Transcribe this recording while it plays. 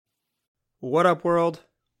What up, world?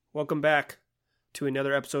 Welcome back to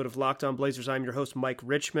another episode of Locked On Blazers. I'm your host, Mike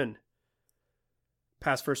Richman,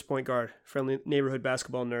 past first point guard, friendly neighborhood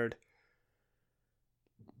basketball nerd.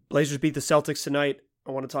 Blazers beat the Celtics tonight. I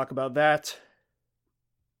want to talk about that.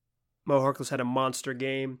 Mo Harkless had a monster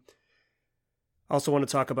game. I also want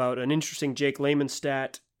to talk about an interesting Jake Layman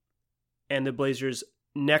stat and the Blazers'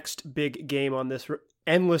 next big game on this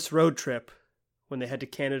endless road trip when they head to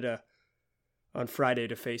Canada on Friday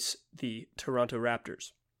to face the Toronto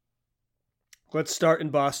Raptors. Let's start in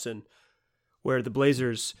Boston, where the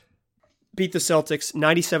Blazers beat the Celtics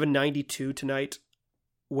 97-92 tonight,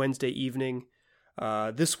 Wednesday evening.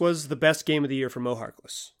 This was the best game of the year for Mo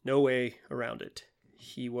Harkless. No way around it.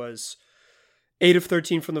 He was 8 of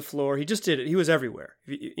 13 from the floor. He just did it. He was everywhere.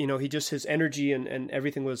 His energy and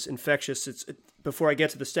everything was infectious. Before I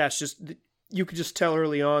get to the stats, you could just tell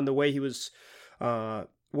early on the way he was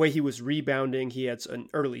rebounding. He had an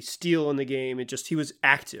early steal in the game. He was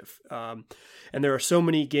active. And there are so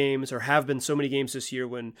many games, or have been so many games this year,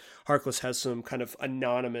 when Harkless has some kind of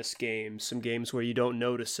anonymous games, some games where you don't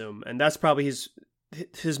notice him. And that's probably his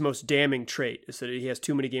most damning trait, is that he has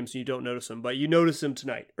too many games and you don't notice him. But you notice him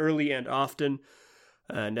tonight, early and often.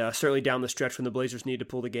 And certainly down the stretch when the Blazers needed to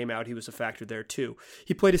pull the game out, he was a factor there too.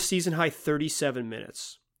 He played a season-high 37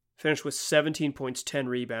 minutes. Finished with 17 points, 10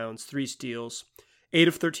 rebounds, 3 steals. 8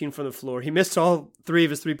 of 13 from the floor. He missed all 3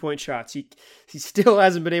 of his 3-point shots. He still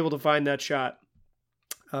hasn't been able to find that shot.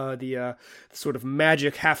 The sort of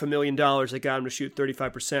magic $500,000 that got him to shoot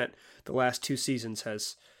 35% the last 2 seasons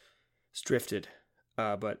has drifted.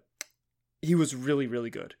 But he was really, really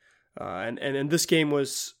good. And this game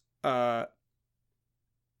was it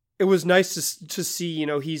was nice to see.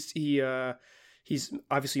 He's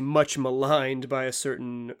obviously much maligned by a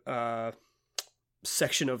certain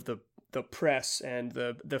section of the press and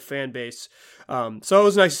the fan base. So it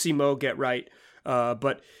was nice to see Mo get right.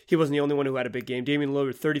 But he wasn't the only one who had a big game. Damian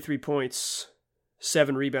Lillard, 33 points,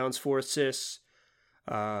 7 rebounds, 4 assists.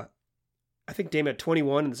 I think Dame had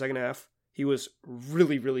 21 in the second half. He was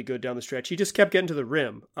really, really good down the stretch. He just kept getting to the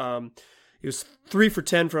rim. He was 3 for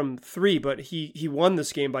 10 from 3, but he won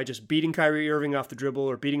this game by just beating Kyrie Irving off the dribble,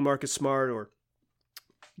 or beating Marcus Smart, or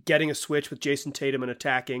getting a switch with Jason Tatum and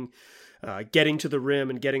attacking, getting to the rim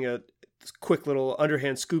and getting a quick little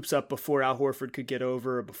underhand scoops up before Al Horford could get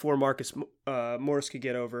over, before Marcus Morris could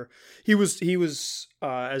get over. He was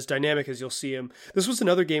as dynamic as you'll see him. This was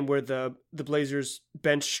another game where the Blazers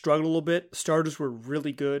bench struggled a little bit. Starters were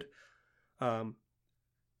really good. And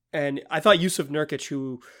I thought Yusuf Nurkic,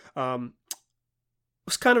 who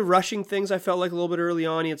was kind of rushing things, I felt like a little bit early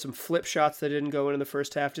on. He had some flip shots that didn't go in the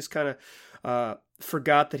first half, just kind of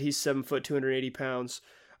forgot that he's 7 foot, 280 pounds.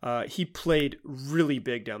 He played really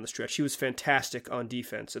big down the stretch. He was fantastic on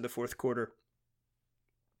defense in the fourth quarter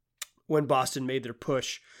when Boston made their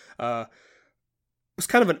push. It was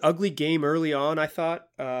kind of an ugly game early on, I thought.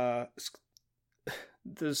 The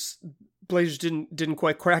Blazers didn't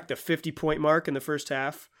quite crack the 50-point mark in the first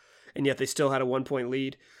half, and yet they still had a 1-point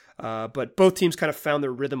lead. But both teams kind of found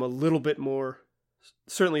their rhythm a little bit more.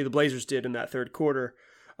 Certainly the Blazers did in that third quarter.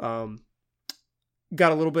 Got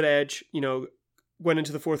a little bit of edge, went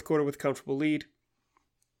into the fourth quarter with a comfortable lead.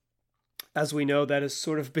 As we know, that has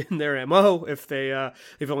sort of been their MO. If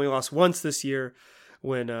they've only lost once this year,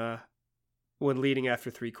 when leading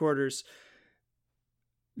after 3 quarters.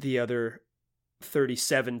 The other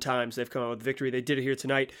 37 times they've come out with victory. They did it here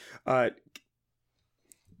tonight.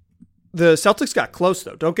 The Celtics got close,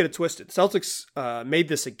 though. Don't get it twisted. Celtics made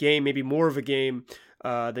this a game, maybe more of a game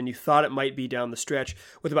than you thought it might be down the stretch.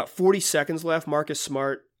 With about 40 seconds left, Marcus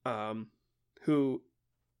Smart, who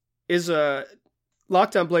is a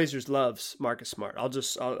Locked On Blazers loves Marcus Smart. I'll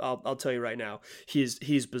tell you right now.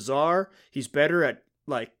 He's bizarre. He's better at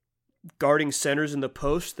guarding centers in the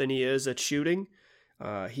post than he is at shooting.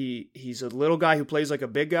 He's a little guy who plays like a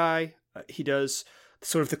big guy. He does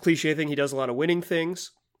sort of the cliche thing. He does a lot of winning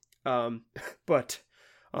things. But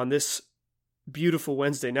on this beautiful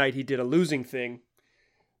Wednesday night, he did a losing thing.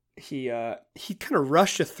 He kind of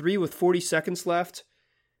rushed a 3 with 40 seconds left.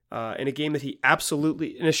 In a game that he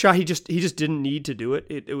absolutely, in a shot he just didn't need to do it.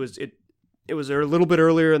 It was a little bit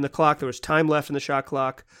earlier in the clock. There was time left in the shot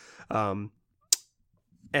clock, and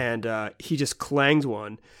he just clanged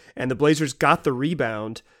one. And the Blazers got the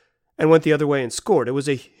rebound and went the other way and scored. It was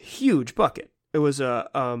a huge bucket. It was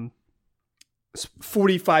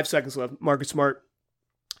 45 seconds left. Marcus Smart,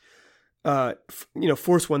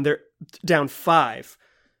 forced one. They're down 5.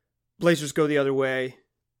 Blazers go the other way.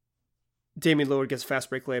 Damian Lillard gets a fast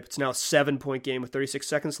break layup. It's now a 7-point game with 36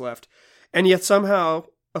 seconds left. And yet somehow,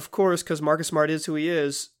 of course, because Marcus Smart is who he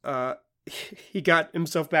is, he got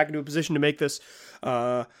himself back into a position to make this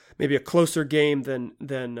maybe a closer game than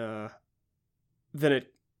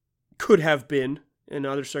it could have been in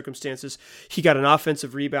other circumstances. He got an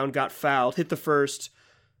offensive rebound, got fouled, hit the first,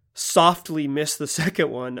 softly missed the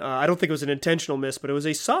second one. I don't think it was an intentional miss, but it was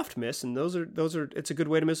a soft miss, and those are it's a good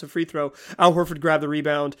way to miss a free throw. Al Horford grabbed the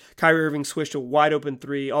rebound. Kyrie Irving swished a wide open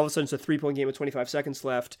three. All of a sudden, it's a 3-point game with 25 seconds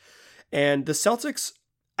left, and the Celtics,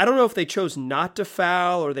 I don't know if they chose not to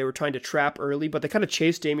foul or they were trying to trap early, but they kind of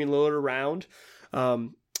chased Damian Lillard around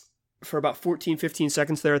for about 14, 15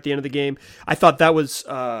 seconds there at the end of the game. I thought that was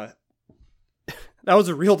a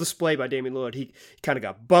real display by Damian Lillard. He kind of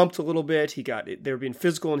got bumped a little bit. They were being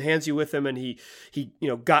physical and handsy with him, and he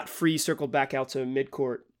got free, circled back out to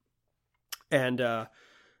midcourt, and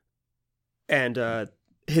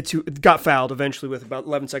got fouled eventually with about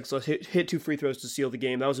 11 seconds left. Hit 2 free throws to seal the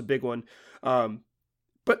game. That was a big one.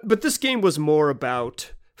 But this game was more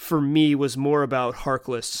about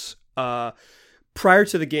Harkless. Prior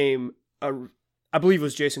to the game, I believe it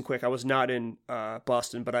was Jason Quick. I was not in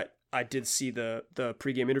Boston, but I did see the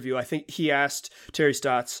pregame interview. I think he asked Terry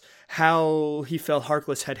Stotts how he felt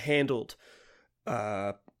Harkless had handled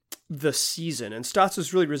the season. And Stotts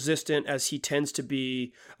was really resistant, as he tends to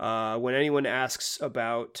be when anyone asks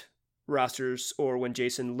about rosters or when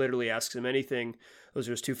Jason literally asks him anything. Those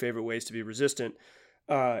are his 2 favorite ways to be resistant.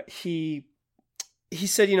 He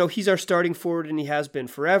said, he's our starting forward and he has been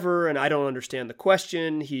forever, and I don't understand the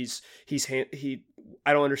question.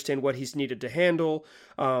 I don't understand what he's needed to handle.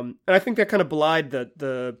 And I think that kind of belied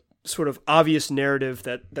the sort of obvious narrative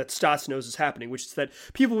that Stotts knows is happening, which is that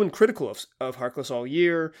people have been critical of Harkless all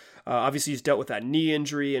year. Obviously, he's dealt with that knee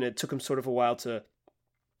injury, and it took him sort of a while to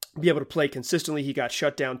be able to play consistently. He got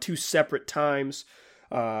shut down 2 separate times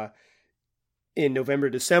in November,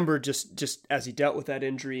 December, just as he dealt with that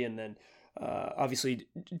injury. And then obviously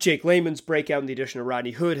Jake Layman's breakout and the addition of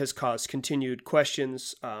Rodney Hood has caused continued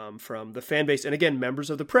questions from the fan base. And again, members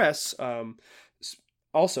of the press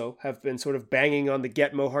also have been sort of banging on the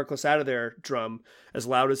get Mo Harkless out of there drum as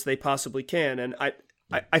loud as they possibly can. And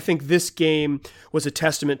I think this game was a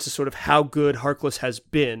testament to sort of how good Harkless has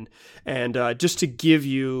been. And just to give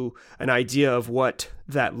you an idea of what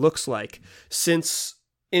that looks like,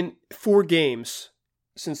 in 4 games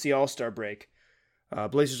since the All-Star break,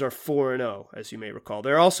 Blazers are 4-0, as you may recall.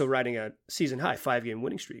 They're also riding a season-high 5-game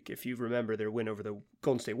winning streak, if you remember their win over the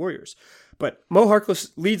Golden State Warriors. But Mo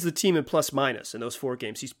Harkless leads the team in plus-minus in those 4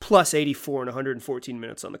 games. He's plus 84 in 114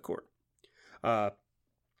 minutes on the court.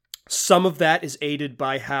 Some of that is aided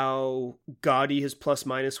by how gaudy his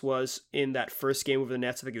plus-minus was in that first game over the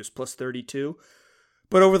Nets. I think it was plus 32.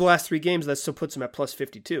 But over the last 3 games, that still puts him at plus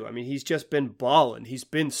 52. I mean, he's just been balling. He's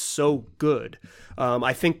been so good.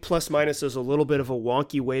 I think plus minus is a little bit of a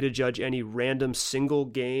wonky way to judge any random single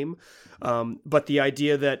game. But the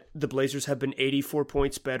idea that the Blazers have been 84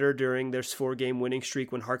 points better during their 4-game winning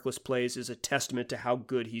streak when Harkless plays is a testament to how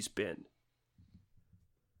good he's been.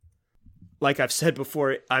 Like I've said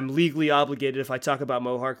before, I'm legally obligated, if I talk about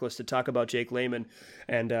Mo Harkless, to talk about Jake Layman.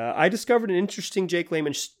 And I discovered an interesting Jake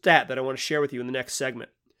Layman stat that I want to share with you in the next segment.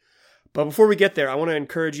 But before we get there, I want to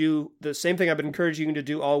encourage you, the same thing I've been encouraging you to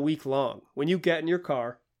do all week long. When you get in your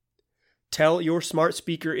car, tell your smart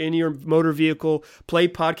speaker in your motor vehicle, play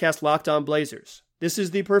podcast Locked On Blazers. This is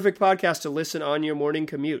the perfect podcast to listen on your morning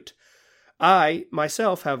commute. I,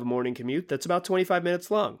 myself, have a morning commute that's about 25 minutes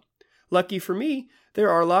long. Lucky for me, there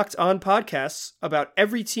are Locked On podcasts about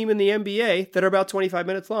every team in the NBA that are about 25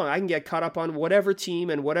 minutes long. I can get caught up on whatever team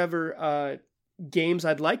and whatever games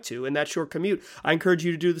I'd like to in that short commute. I encourage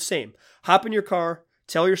you to do the same. Hop in your car,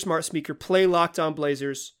 tell your smart speaker, play Locked On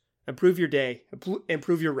Blazers, improve your day,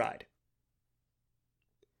 improve your ride.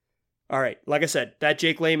 All right, like I said, that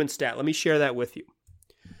Jake Layman stat, let me share that with you.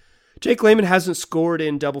 Jake Layman hasn't scored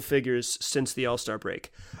in double figures since the All-Star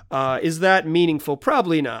break. Is that meaningful?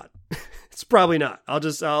 Probably not. It's probably not.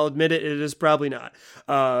 I'll admit it. It is probably not.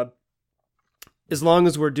 As long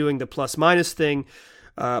as we're doing the plus minus thing,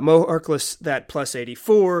 Mo Harkless that plus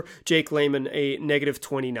 84, Jake Layman a negative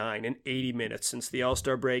 29 in 80 minutes since the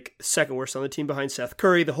All-Star break. Second worst on the team behind Seth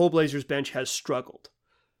Curry. The whole Blazers bench has struggled.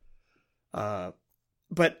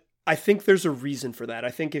 But I think there's a reason for that.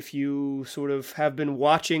 I think if you sort of have been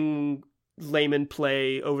watching Layman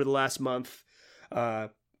play over the last month, or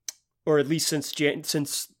at least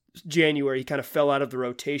since January, he kind of fell out of the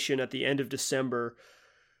rotation at the end of December,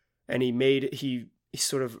 and he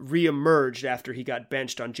sort of reemerged after he got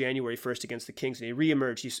benched on January 1st against the Kings, and he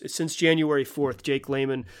reemerged. Since January 4th, Jake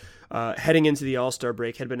Layman, heading into the All-Star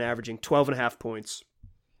break, had been averaging 12.5 points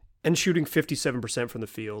and shooting 57% from the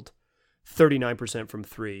field, 39% from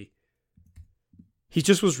 3. he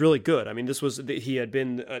just was really good. I mean, he had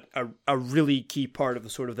been a really key part of the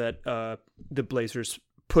sort of that the Blazers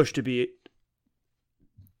push to be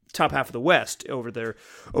top half of the West over the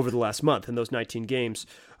last month in those 19 games,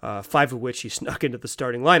 5 of which he snuck into the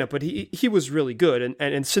starting lineup. But he was really good,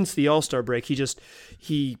 and since the All-Star break,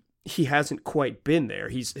 he hasn't quite been there.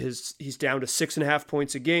 He's down to 6.5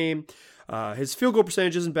 points a game. His field goal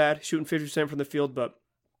percentage isn't bad, shooting 50% from the field, but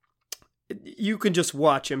you can just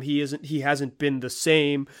watch him. He hasn't been the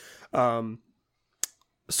same.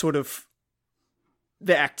 Sort of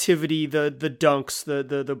the activity, the dunks,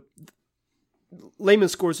 the Layman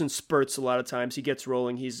scores in spurts a lot of times. He gets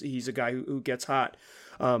rolling. He's a guy who gets hot.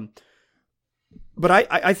 But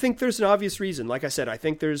I think there's an obvious reason. Like I said, I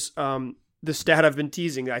think there's the stat I've been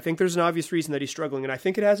teasing. I think there's an obvious reason that he's struggling, and I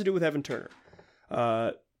think it has to do with Evan Turner.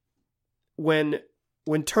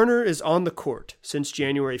 When Turner is on the court since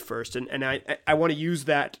January 1st, and I want to use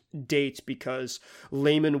that date because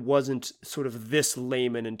Layman wasn't sort of this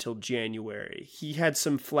Layman until January. He had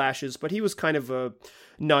some flashes, but he was kind of a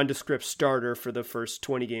nondescript starter for the first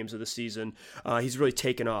 20 games of the season. He's really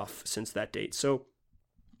taken off since that date. So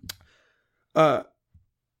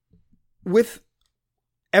with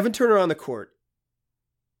Evan Turner on the court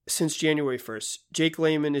since January 1st, Jake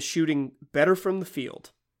Layman is shooting better from the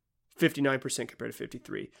field, 59% compared to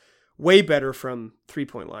 53%. Way better from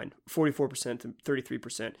three-point line, 44% to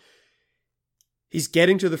 33%. He's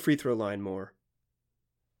getting to the free throw line more.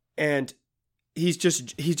 And he's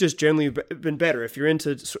just generally been better. If you're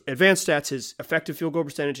into advanced stats, his effective field goal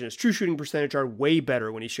percentage and his true shooting percentage are way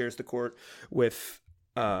better when he shares the court with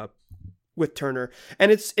Turner.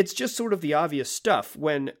 And it's just sort of the obvious stuff.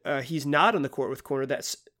 When he's not on the court with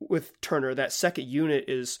Turner, that second unit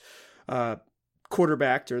is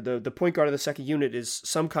quarterbacked, or the point guard of the second unit is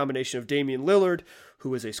some combination of Damian Lillard,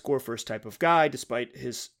 who is a score-first type of guy, despite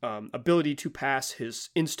his ability to pass. His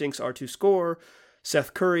instincts are to score.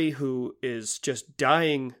 Seth Curry, who is just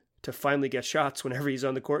dying to finally get shots whenever he's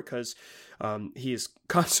on the court because he is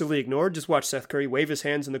constantly ignored. Just watch Seth Curry wave his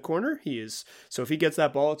hands in the corner. So if he gets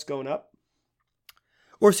that ball, it's going up.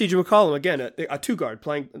 Or CJ McCollum, again, a two guard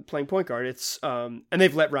playing point guard. It's and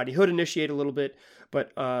they've let Rodney Hood initiate a little bit,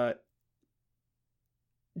 but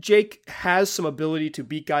Jake has some ability to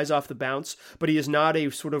beat guys off the bounce, but he is not a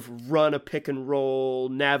sort of run a pick and roll,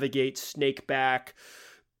 navigate, snake back,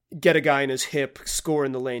 get a guy in his hip, score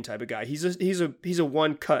in the lane type of guy. He's a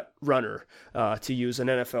one cut runner, to use an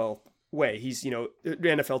NFL way. He's,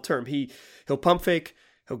 NFL term. He'll pump fake.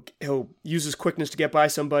 He'll use his quickness to get by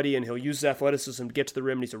somebody, and he'll use his athleticism to get to the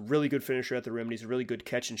rim. And he's a really good finisher at the rim. And he's a really good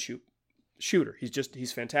catch and shoot shooter.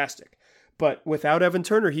 He's fantastic. But without Evan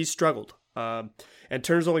Turner, he's struggled. And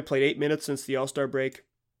Turner's only played 8 minutes since the All-Star break.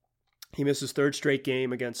 He missed his third straight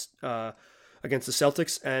game against the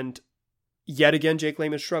Celtics, and yet again, Jake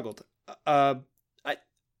Layman struggled. I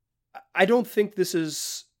don't think this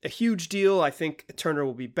is a huge deal. I think Turner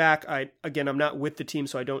will be back. I'm not with the team,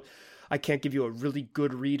 so I can't give you a really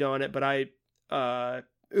good read on it, but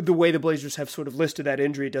the way the Blazers have sort of listed that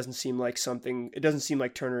injury, it doesn't seem like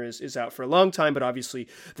Turner is out for a long time, but obviously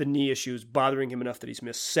the knee issue is bothering him enough that he's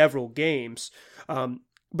missed several games.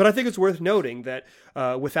 But I think it's worth noting that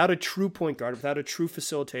without a true point guard, without a true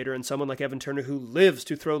facilitator, and someone like Evan Turner who lives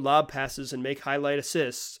to throw lob passes and make highlight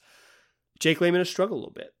assists, Jake Layman has struggled a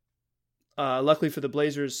little bit. Luckily for the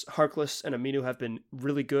Blazers, Harkless and Aminu have been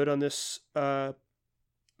really good on this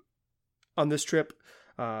trip.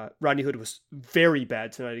 Rodney Hood was very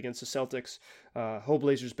bad tonight against the Celtics. Whole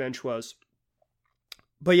Blazers bench was.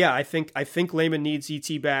 But yeah, I think Layman needs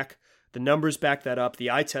ET back. The numbers back that up.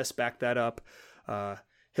 The eye test back that up.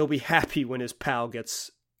 He'll be happy when his pal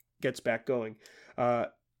gets back going.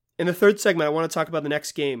 In the third segment, I want to talk about the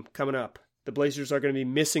next game coming up. The Blazers are going to be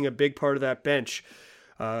missing a big part of that bench.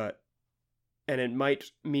 And it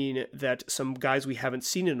might mean that some guys we haven't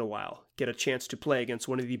seen in a while get a chance to play against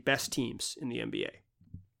one of the best teams in the NBA.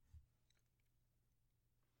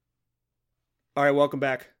 All right, welcome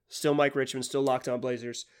back. Still Mike Richmond, still Locked On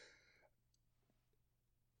Blazers.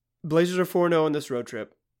 Blazers are 4-0 on this road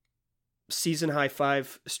trip. Season high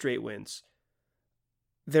 5 straight wins.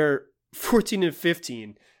 They're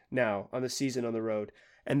 14-15 now on the season on the road,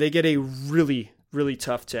 and they get a really, really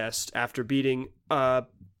tough test after beating a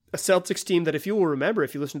Celtics team that, if you will remember,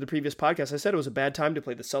 if you listen to the previous podcast, I said it was a bad time to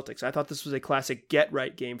play the Celtics. I thought this was a classic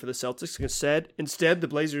get-right game for the Celtics. Instead, the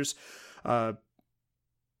Blazers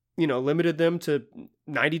limited them to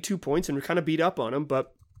 92 points and kind of beat up on them.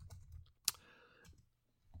 But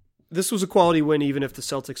this was a quality win, even if the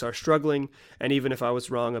Celtics are struggling, and even if I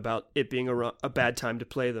was wrong about it being a bad time to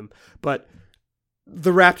play them. But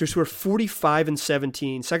the Raptors, who are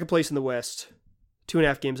 45-17, second place in the West,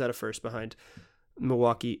 2.5 games out of first behind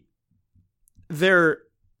Milwaukee. This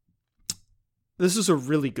is a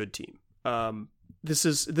really good team.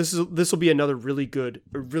 This will be another really good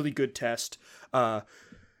test. The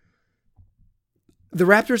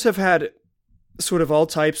Raptors have had sort of all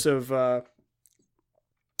types of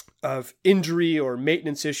injury or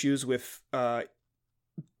maintenance issues with not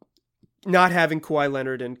having Kawhi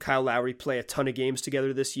Leonard and Kyle Lowry play a ton of games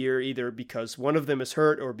together this year, either because one of them is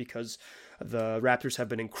hurt or because the Raptors have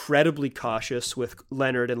been incredibly cautious with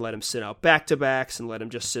Leonard and let him sit out back-to-backs and let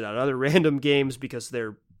him just sit out other random games because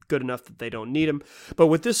they're good enough that they don't need him. But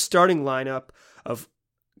with this starting lineup of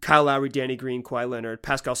Kyle Lowry, Danny Green, Kawhi Leonard,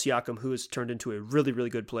 Pascal Siakam, who has turned into a really,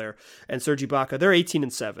 really good player, and Serge Ibaka, they're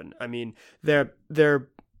 18-7. I mean,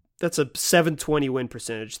 that's a 720 win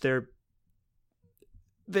percentage.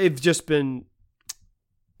 They've just been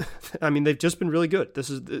really good.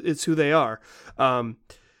 It's who they are.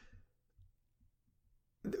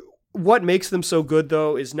 What makes them so good,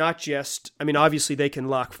 though, is not just, I mean, obviously they can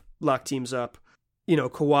lock teams up. You know,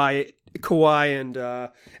 Kawhi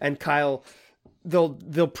and Kyle,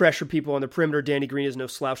 they'll pressure people on the perimeter. Danny Green is no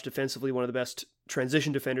slouch defensively, one of the best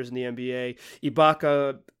transition defenders in the NBA.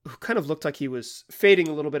 Ibaka, who kind of looked like he was fading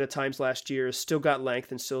a little bit at times last year, still got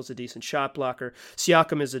length and still is a decent shot blocker.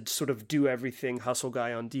 Siakam is a sort of do-everything hustle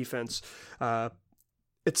guy on defense.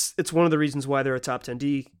 It's one of the reasons why they're a top 10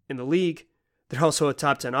 D in the league. They're also a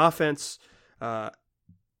top 10 offense. They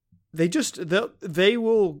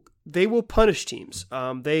will punish teams.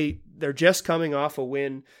 They're just coming off a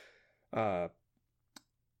win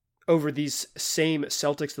over these same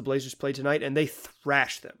Celtics the Blazers played tonight, and they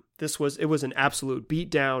thrashed them. It was an absolute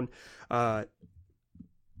beatdown.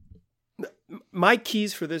 My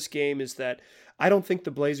keys for this game is that I don't think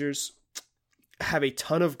the Blazers have a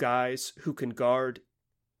ton of guys who can guard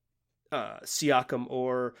Siakam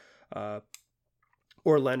or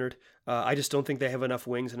Leonard. I just don't think they have enough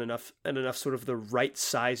wings and enough sort of the right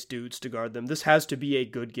size dudes to guard them. This has to be a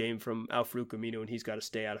good game from Al-Farouq Aminu, and he's got to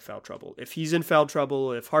stay out of foul trouble. If he's in foul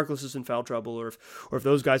trouble, if Harkless is in foul trouble, or if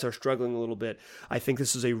those guys are struggling a little bit, I think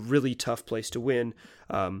this is a really tough place to win.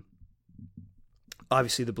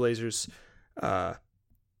 Obviously, the Blazers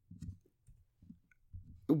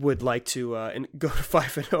would like to and go to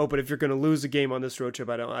 5-0, but if you're going to lose a game on this road trip,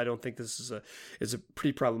 I don't think this is a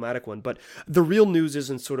pretty problematic one. But the real news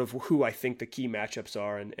isn't sort of who I think the key matchups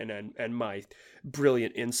are, and my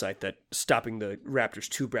brilliant insight that stopping the Raptors'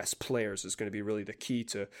 two best players is going to be really the key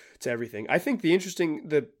to everything. I think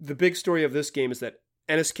the big story of this game is that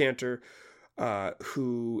Enes Kanter,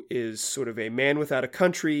 who is sort of a man without a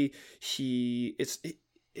country, he's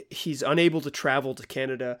unable to travel to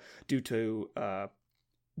Canada due to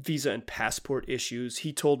visa and passport issues.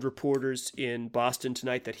 He told reporters in Boston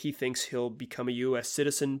tonight that he thinks he'll become a U.S.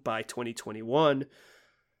 citizen by 2021,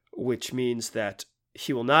 which means that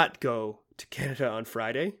he will not go to Canada on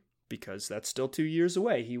Friday because that's still 2 years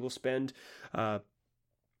away. He will spend the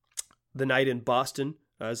night in Boston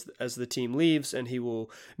as the team leaves, and he will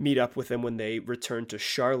meet up with them when they return to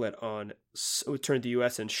the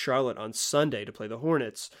U.S. and Charlotte on Sunday to play the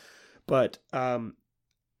Hornets. But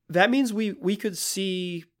that means we could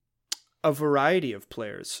see a variety of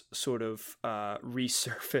players sort of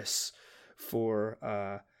resurface for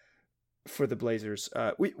the Blazers.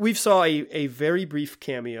 We saw a very brief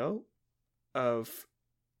cameo of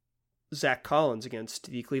Zach Collins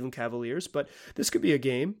against the Cleveland Cavaliers, but this could be a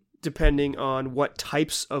game depending on what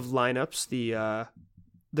types of lineups the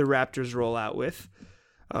Raptors roll out with.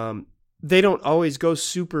 They don't always go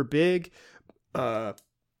super big. They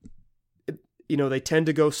tend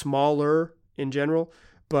to go smaller in general,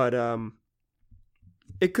 but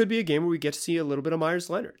it could be a game where we get to see a little bit of Myers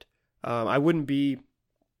Leonard. I wouldn't be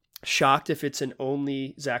shocked if it's an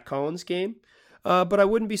only Zach Collins game, but I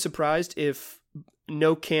wouldn't be surprised if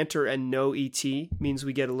no Kanter and no ET means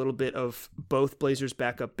we get a little bit of both Blazers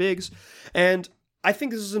backup bigs. And I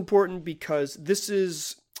think this is important because this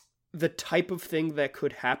is the type of thing that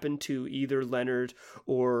could happen to either Leonard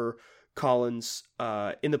or Collins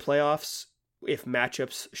in the playoffs if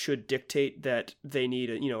matchups should dictate that they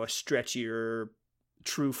need a stretchier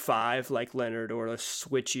true five like Leonard or a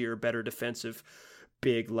switchier, better defensive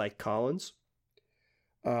big like Collins.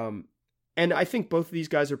 And I think both of these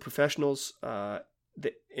guys are professionals. And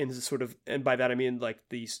by that I mean like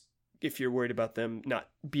these. If you're worried about them not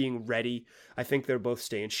being ready, I think they'll both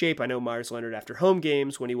stay in shape. I know Myers Leonard after home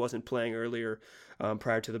games when he wasn't playing earlier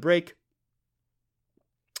prior to the break,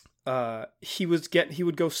 he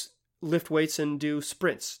would go lift weights and do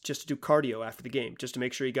sprints just to do cardio after the game, just to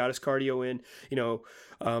make sure he got his cardio in.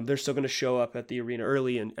 They're still going to show up at the arena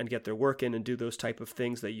early and get their work in and do those type of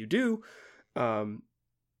things that you do. Um,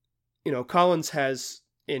 Collins has,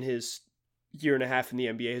 in his year and a half in the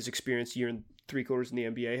NBA, his experience, year and 3/4 in the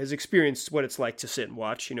NBA, has experienced what it's like to sit and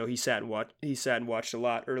watch. He sat and watched a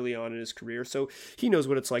lot early on in his career, so he knows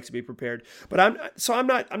what it's like to be prepared. But I'm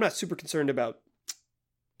not super concerned about,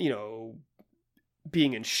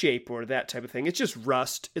 being in shape or that type of thing. It's just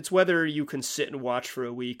rust. It's whether you can sit and watch for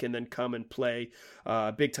a week and then come and play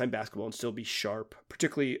big time basketball and still be sharp.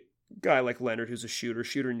 Particularly a guy like Leonard, who's a shooter.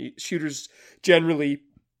 Shooters generally,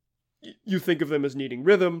 you think of them as needing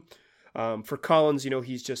rhythm. For Collins,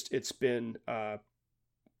 it's been a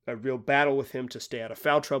real battle with him to stay out of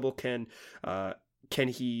foul trouble. Can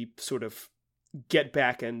he sort of get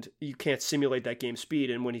back, and you can't simulate that game speed,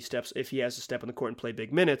 and when if he has to step on the court and play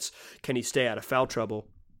big minutes, can he stay out of foul trouble?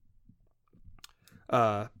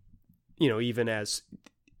 Even as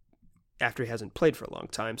after he hasn't played for a long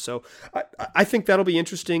time. So I think that'll be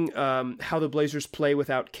interesting, how the Blazers play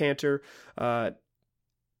without Kanter.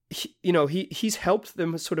 He's helped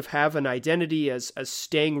them sort of have an identity as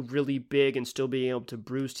staying really big and still being able to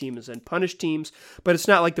bruise teams and punish teams, but it's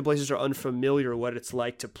not like the Blazers are unfamiliar what it's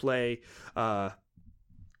like to play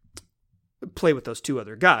with those two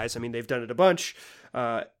other guys. I mean, they've done it a bunch.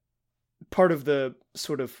 Part of the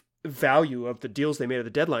sort of value of the deals they made at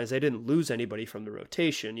the deadline is they didn't lose anybody from the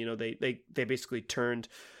rotation. They basically turned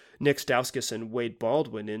Nick Stauskas and Wade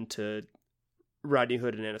Baldwin into Rodney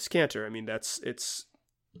Hood and Enes Kanter. I mean,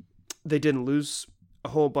 they didn't lose a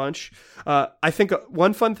whole bunch. I think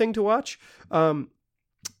one fun thing to watch,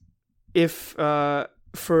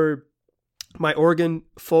 for my Oregon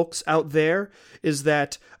folks out there, is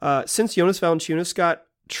that since Jonas Valanciunas got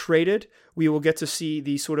traded, we will get to see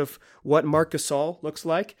the sort of what Marc Gasol looks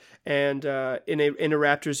like, and in a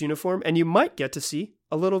Raptors uniform, and you might get to see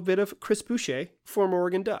a little bit of Chris Boucher, former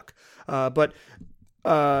Oregon Duck. But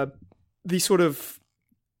the sort of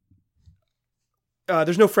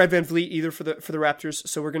there's no Fred VanVleet either for the Raptors,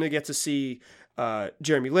 so we're going to get to see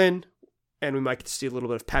Jeremy Lin, and we might get to see a little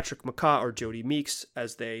bit of Patrick McCaw or Jody Meeks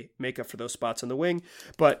as they make up for those spots on the wing.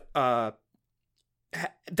 But that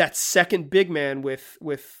second big man with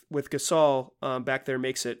Gasol back there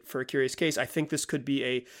makes it for a curious case. I think this could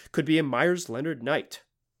be a Myers Leonard night.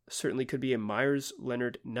 Certainly could be a Myers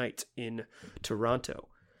Leonard night in Toronto.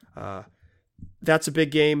 That's a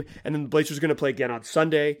big game, and then the Blazers are going to play again on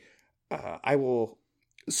Sunday. I will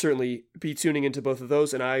certainly be tuning into both of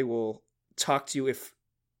those, and I will talk to you, if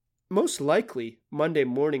most likely Monday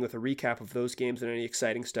morning, with a recap of those games and any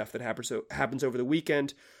exciting stuff that happens over the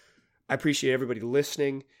weekend. I appreciate everybody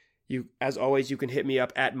listening. As always, you can hit me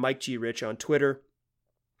up at Mike G. Rich on Twitter.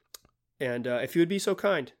 And if you would be so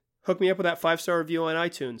kind, hook me up with that 5-star review on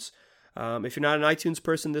iTunes. If you're not an iTunes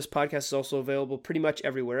person, this podcast is also available pretty much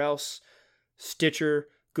everywhere else. Stitcher,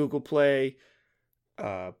 Google Play,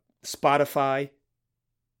 Spotify.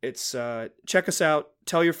 It's check us out,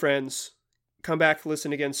 tell your friends, come back,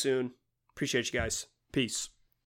 listen again soon. Appreciate you guys. Peace.